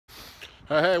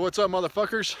Hey, what's up,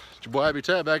 motherfuckers? It's your boy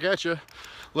Habitat back at you. A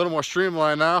little more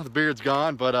streamlined now. The beard's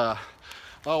gone, but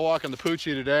I'll walk on the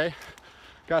Poochie today.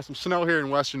 Got some snow here in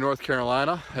western North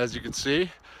Carolina, as you can see.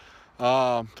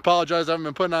 Apologize, I haven't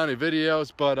been putting out any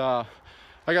videos, but I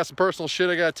got some personal shit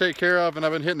I gotta take care of, and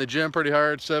I've been hitting the gym pretty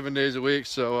hard 7 days a week,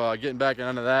 so getting back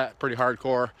into that pretty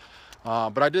hardcore.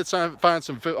 But I did find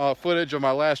some footage of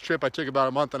my last trip I took about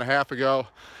a month and a half ago.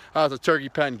 I was at Turkey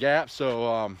Pen Gap,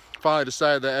 so finally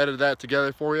decided to edit that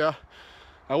together for you.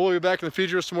 I will be back in the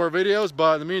future with some more videos,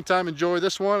 but in the meantime, enjoy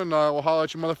this one, and we'll holler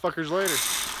at you motherfuckers later.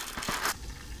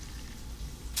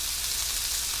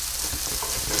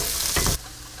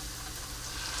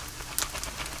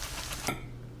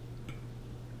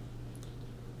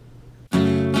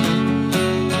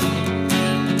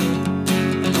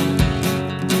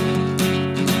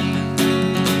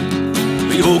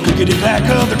 The old clickety-clack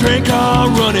of the train car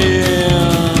running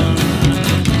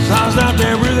sounds out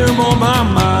that rhythm on my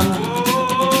mind.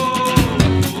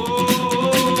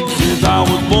 Since I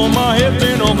was born, my head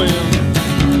been on me.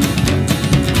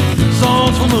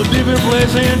 Songs from a different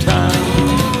place and time.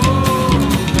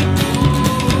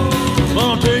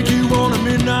 I'll take you on a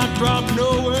midnight drop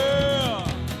nowhere.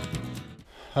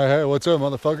 Hey, what's up,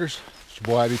 motherfuckers? It's your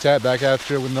boy Habitat back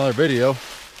after you with another video.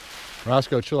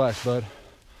 Roscoe, chillax, bud.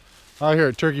 Out here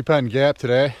at Turkey Pen Gap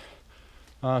today.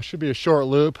 Should be a short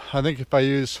loop. I think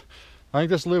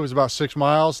this loop is about 6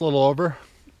 miles, a little over.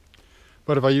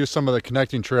 But if I use some of the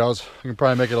connecting trails, I can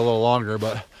probably make it a little longer.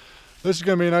 But this is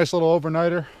gonna be a nice little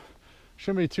overnighter.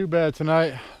 Shouldn't be too bad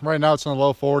tonight. Right now it's in the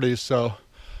low 40s, so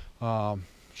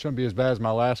shouldn't be as bad as my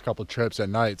last couple trips at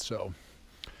night. So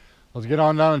let's get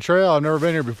on down the trail. I've never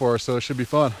been here before, so it should be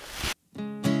fun.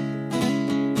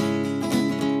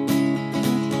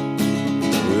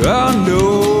 I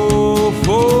know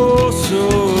for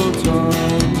certain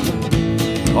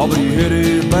I'll be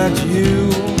headed back to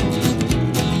you.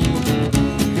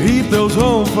 Keep those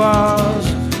home fires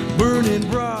burning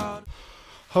bright.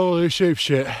 Holy sheep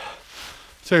shit.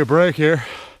 Take a break here.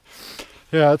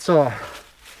 Yeah, it's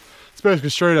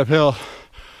basically straight uphill.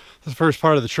 That's the first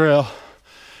part of the trail.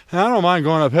 And I don't mind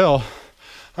going uphill.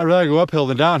 I'd rather go uphill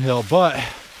than downhill, but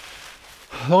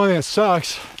the only thing that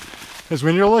sucks is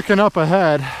when you're looking up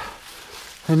ahead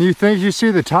and you think you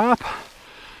see the top,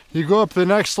 you go up the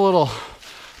next little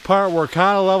part where it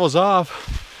kind of levels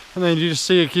off, and then you just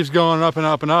see it keeps going up and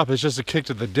up and up. It's just a kick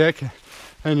to the dick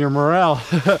and your morale.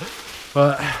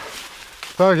 But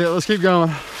fuck it, let's keep going.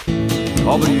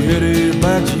 I'll be headed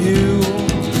back to you.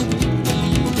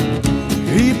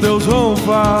 Keep those home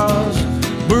fires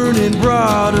burning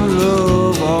bright in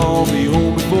love. I'll be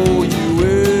home before you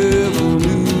ever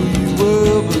knew you were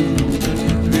blue.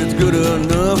 It's good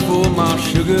enough for my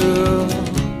sugar.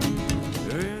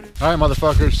 All right,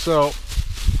 motherfuckers, so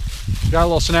got a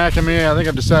little snack in me. I think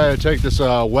I've decided to take this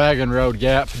wagon road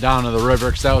gap down to the river,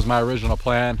 because that was my original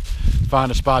plan.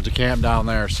 Find a spot to camp down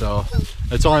there. So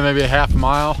it's only maybe a half a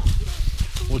mile.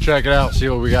 We'll check it out, see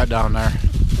what we got down there.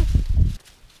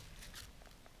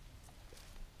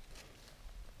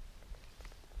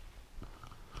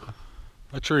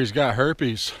 That tree's got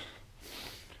herpes.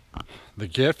 The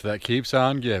gift that keeps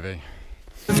on giving.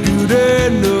 It's good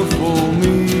enough for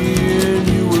me, and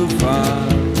you will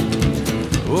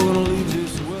find we're gonna leave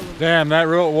this well. Damn, that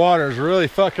water is really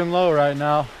fucking low right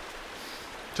now.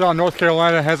 Till North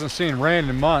Carolina hasn't seen rain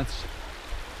in months.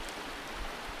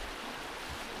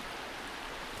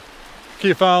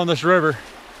 Keep following this river.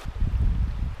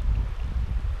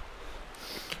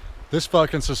 This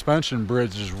fucking suspension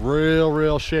bridge is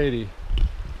real shady.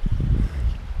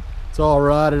 It's all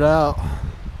rotted out.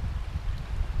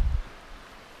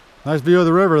 Nice view of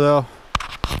the river though.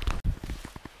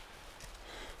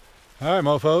 All right,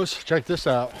 mofos, check this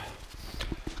out.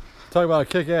 Talk about a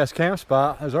kick-ass camp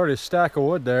spot. There's already a stack of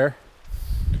wood there.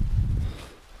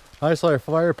 Nice little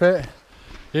fire pit,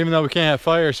 even though we can't have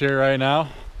fires here right now.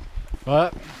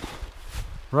 But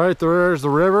right there's the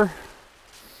river.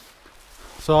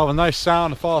 So I'll have a nice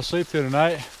sound to fall asleep to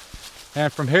tonight.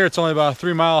 And from here, it's only about a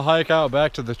 3-mile hike out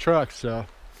back to the truck. So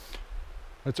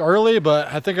it's early,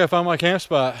 but I think I found my camp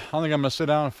spot. I think I'm gonna sit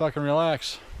down and fucking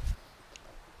relax.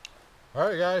 All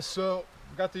right, guys, so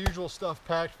got the usual stuff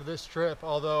packed for this trip,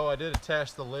 although I did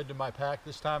attach the lid to my pack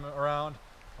this time around.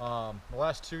 The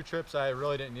last 2 trips, I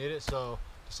really didn't need it, so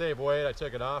to save weight, I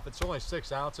took it off. It's only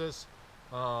 6 ounces,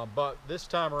 but this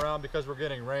time around, because we're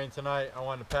getting rain tonight, I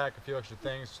wanted to pack a few extra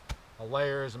things,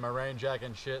 layers and my rain jacket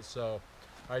and shit, so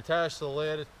I attached the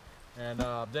lid, and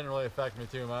didn't really affect me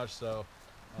too much. So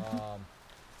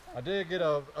I did get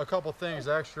a couple things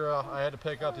extra I had to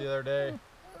pick up the other day.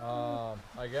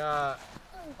 I got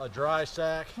a dry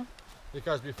sack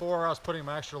because before I was putting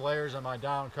my extra layers on my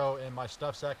down coat in my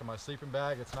stuff sack and my sleeping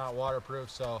bag. It's not waterproof,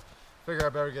 so figure I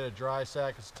better get a dry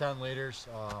sack. It's 10 liters.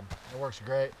 It works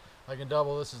great. I can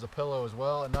double this as a pillow as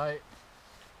well at night.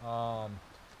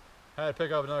 Had to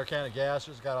pick up another can of gas.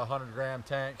 Just got a 100-gram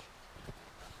tank.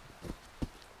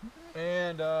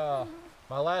 And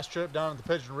my last trip down at the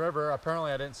Pigeon River,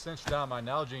 apparently I didn't cinch down my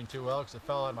Nalgene too well because it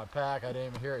fell out of my pack. I didn't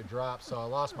even hear it drop, so I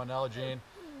lost my Nalgene.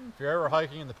 If you're ever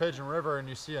hiking in the Pigeon River and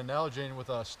you see a Nalgene with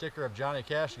a sticker of Johnny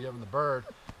Cash giving the bird,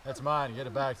 that's mine. Get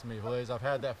it back to me, please. I've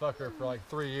had that fucker for like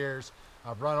 3 years.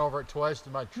 I've run over it twice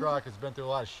in my truck. It's been through a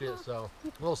lot of shit, so a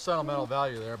little sentimental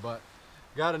value there, but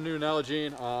got a new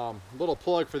Nalgene. Little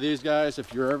plug for these guys.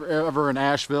 If you're ever in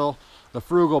Asheville, the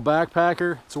Frugal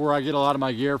Backpacker, it's where I get a lot of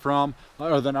my gear from,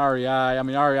 other than REI. I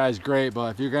mean, REI is great, but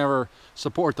if you're gonna ever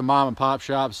support the mom and pop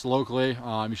shops locally,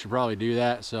 you should probably do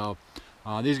that. So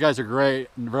these guys are great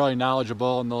and really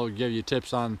knowledgeable, and they'll give you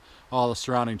tips on all the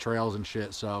surrounding trails and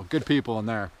shit. So good people in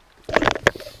there.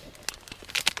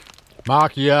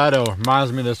 Macchiato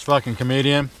reminds me of this fucking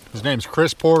comedian. His name's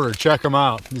Chris Porter. Check him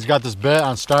out. He's got this bet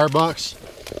on Starbucks.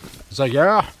 He's like,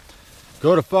 yeah,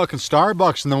 go to fucking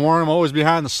Starbucks in the morning. I'm always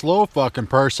behind the slow fucking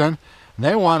person. And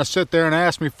they want to sit there and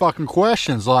ask me fucking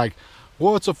questions like,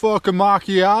 what's a fucking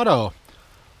macchiato?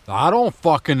 I don't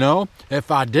fucking know. If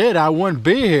I did, I wouldn't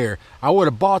be here. I would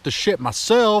have bought the shit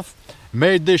myself,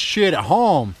 made this shit at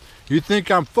home. You think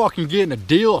I'm fucking getting a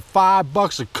deal at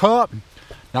 $5 a cup?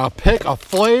 Now pick a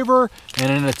flavor and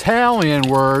an Italian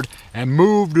word and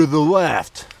move to the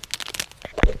left.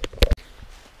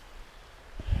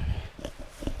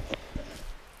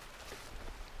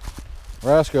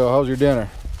 Rasco, how's your dinner?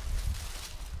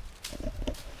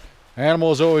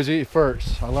 Animals always eat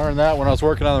first. I learned that when I was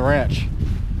working on the ranch.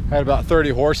 I had about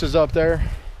 30 horses up there.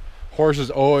 Horses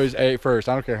always ate first.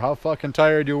 I don't care how fucking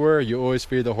tired you were, you always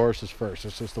feed the horses first.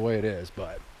 It's just the way it is.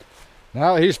 But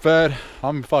now that he's fed,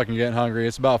 I'm fucking getting hungry.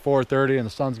 It's about 4:30 and the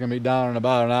sun's gonna be down in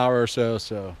about an hour or so,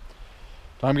 so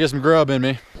time to get some grub in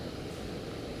me.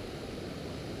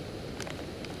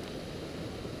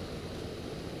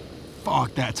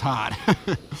 Fuck, that's hot.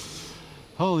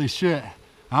 Holy shit.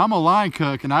 I'm a line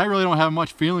cook and I really don't have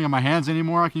much feeling on my hands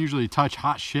anymore. I can usually touch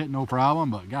hot shit no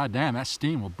problem, but goddamn, that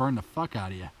steam will burn the fuck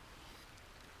out of you.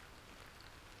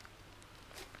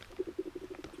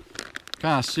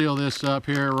 Kind of seal this up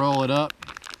here, roll it up.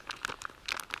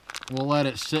 We'll let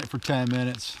it sit for 10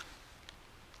 minutes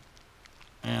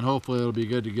and hopefully it'll be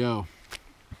good to go.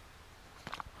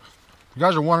 You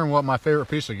guys are wondering what my favorite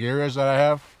piece of gear is that I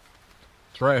have?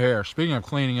 It's right here. Speaking of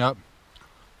cleaning up,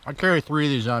 I carry 3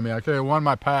 of these on me. I carry one in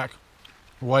my pack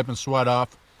for wiping sweat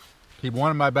off. Keep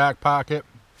one in my back pocket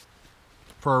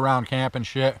for around camp and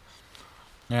shit.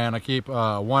 And I keep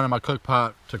one in my cook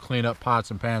pot to clean up pots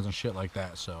and pans and shit like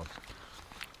that. So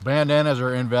bandanas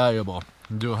are invaluable. You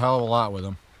can do a hell of a lot with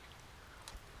them.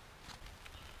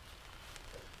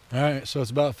 Alright, so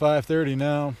it's about 5:30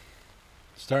 now.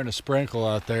 It's starting to sprinkle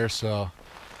out there, so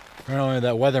apparently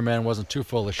that weatherman wasn't too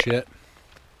full of shit.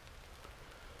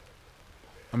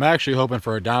 I'm actually hoping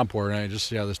for a downpour tonight, just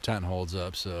to see how this tent holds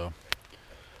up, so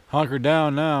hunker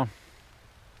down now.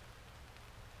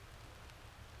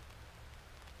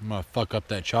 I'm gonna fuck up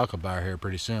that chocolate bar here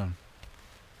pretty soon.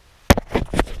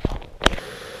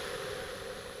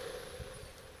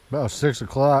 About 6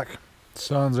 o'clock.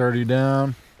 Sun's already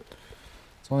down.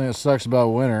 It's only that sucks about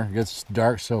winter. It gets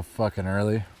dark so fucking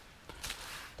early.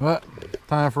 But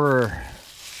time for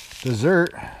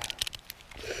dessert.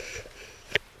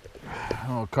 A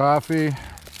little coffee.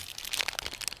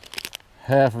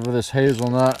 Half of this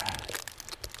hazelnut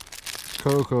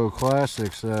cocoa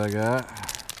classics that I got.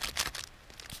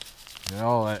 Get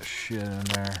all that shit in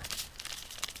there.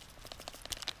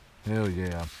 Hell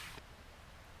yeah.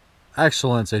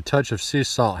 Excellence, a touch of sea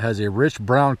salt, has a rich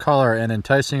brown color and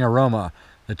enticing aroma.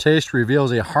 The taste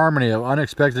reveals a harmony of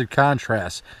unexpected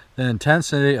contrasts, the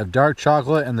intensity of dark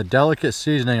chocolate and the delicate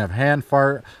seasoning of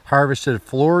hand-harvested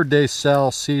Fleur de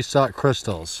Sel sea salt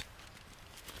crystals.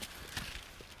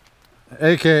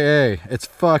 AKA, it's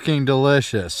fucking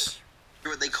delicious.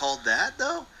 What they called that,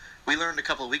 though? We learned a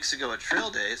couple of weeks ago at Trail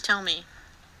Days. Tell me.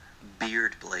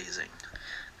 Beard blazing.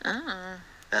 Oh.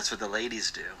 That's what the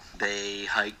ladies do. They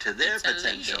hike to their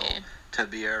potential to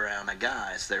be around a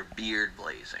guy. It's their beard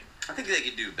blazing. I think they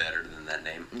could do better than that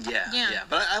name. Yeah.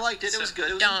 But I liked it. It was good.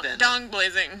 It was inventive. Dong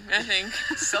blazing, I think.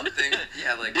 Something.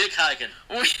 Yeah, like Dick hiking.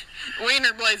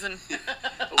 Wiener blazing.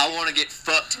 I want to get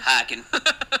fucked hiking.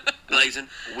 Blazing.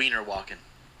 Wiener walking.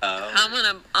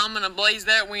 I'm gonna blaze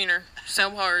that wiener so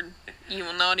hard you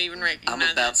will not even recognize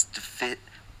I'm about to fit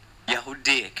your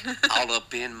dick all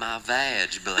up in my vag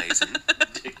blazing.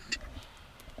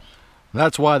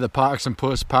 That's why the Pox and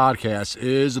Puss podcast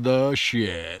is the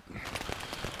shit.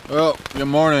 Well, good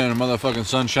morning, motherfucking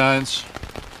sunshines.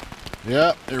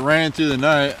 Yep, it rained through the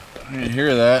night. I didn't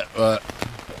hear that, but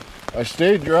I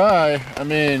stayed dry. I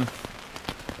mean,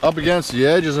 up against the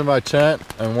edges of my tent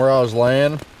and where I was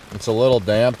laying, it's a little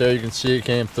damp there. You can see it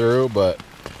came through, but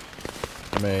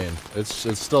I mean,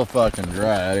 it's still fucking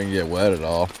dry. I didn't get wet at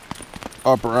all.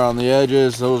 Up around the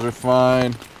edges, those are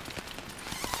fine.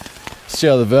 See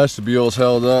how the vestibule's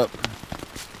held up.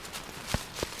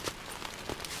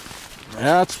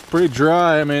 Yeah, it's pretty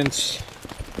dry. I mean, it's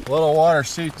a little water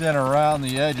seeped in around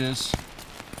the edges.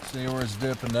 See where it's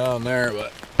dipping down there,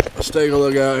 but let's take a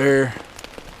look out here.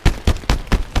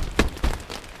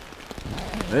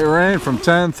 It rained from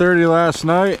 10:30 last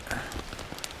night,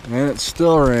 and it's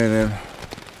still raining.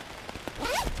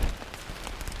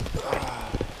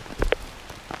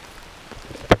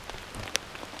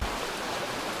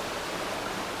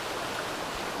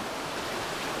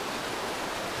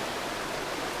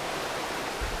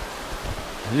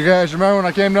 You guys remember when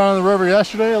I came down to the river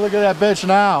yesterday? Look at that bitch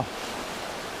now.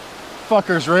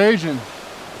 Fucker's raging.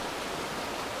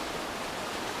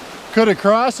 Could have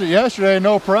crossed it yesterday,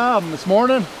 no problem. This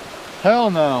morning, hell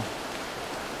no.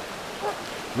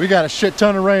 We got a shit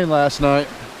ton of rain last night.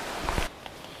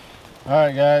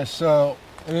 Alright guys, so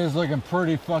it is looking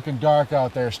pretty fucking dark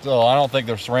out there still. I don't think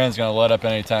this rain's gonna let up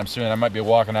anytime soon. I might be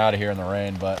walking out of here in the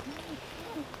rain, but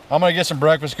I'm gonna get some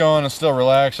breakfast going and still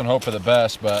relax and hope for the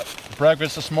best. But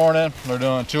breakfast this morning, we're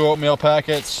doing 2 oatmeal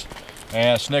packets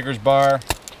and a Snickers bar.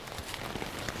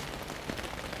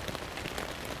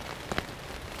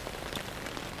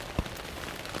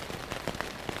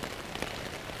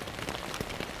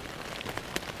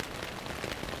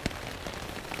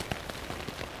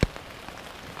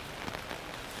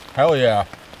 Hell yeah.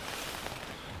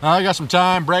 Now I got some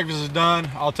time, breakfast is done.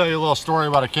 I'll tell you a little story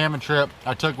about a camping trip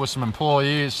I took with some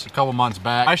employees a couple months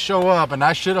back. I show up and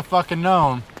I should have fucking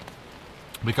known,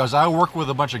 because I work with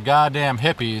a bunch of goddamn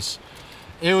hippies.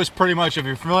 It was pretty much, if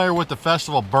you're familiar with the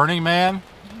festival Burning Man,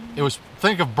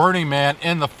 think of Burning Man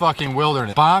in the fucking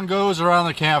wilderness. Bongos around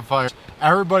the campfire.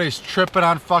 Everybody's tripping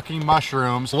on fucking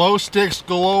mushrooms. Glow sticks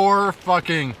galore.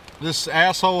 Fucking, this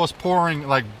asshole was pouring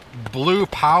like blue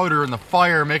powder in the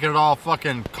fire, making it all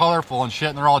fucking colorful and shit,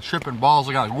 and they're all tripping balls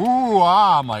looking like woo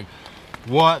ah. I'm like,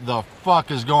 what the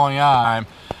fuck is going on?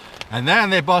 And then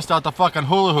they bust out the fucking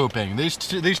hula hooping. These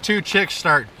two chicks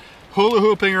start hula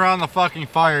hooping around the fucking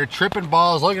fire, tripping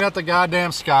balls, looking at the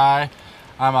goddamn sky.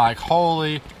 I'm like,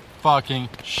 holy fucking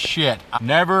shit.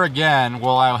 Never again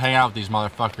will I hang out with these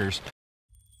motherfuckers.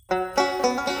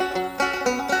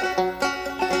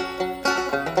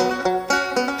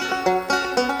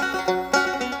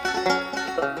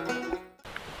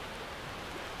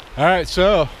 Alright,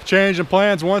 so changing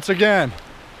plans once again.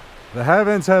 The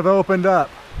heavens have opened up.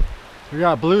 We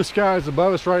got blue skies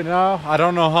above us right now. I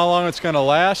don't know how long it's gonna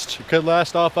last. It could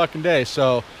last all fucking day.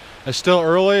 So it's still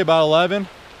early, about 11.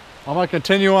 I'm gonna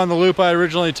continue on the loop I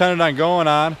originally intended on going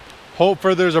on. Hope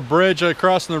for there's a bridge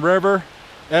acrossing the river.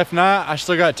 If not, I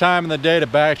still got time in the day to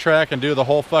backtrack and do the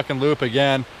whole fucking loop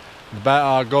again.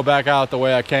 Go back out the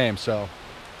way I came. So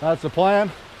that's the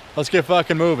plan. Let's get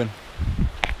fucking moving.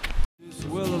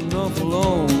 Well enough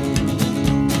alone.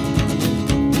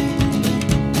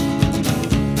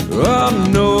 I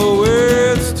know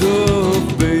it's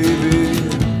tough, baby,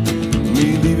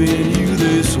 me leaving you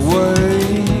this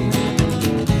way.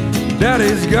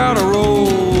 Daddy's gotta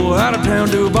roll out of town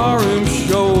to a barroom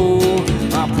show.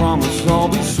 I promise I'll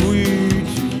be sweet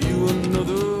to you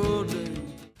another day.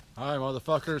 Alright,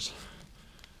 motherfuckers.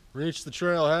 Reached the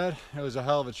trailhead. It was a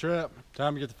hell of a trip.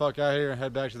 Time to get the fuck out of here and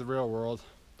head back to the real world.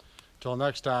 Till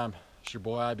next time, it's your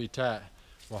boy IB Tat.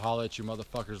 We'll holler at you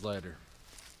motherfuckers later.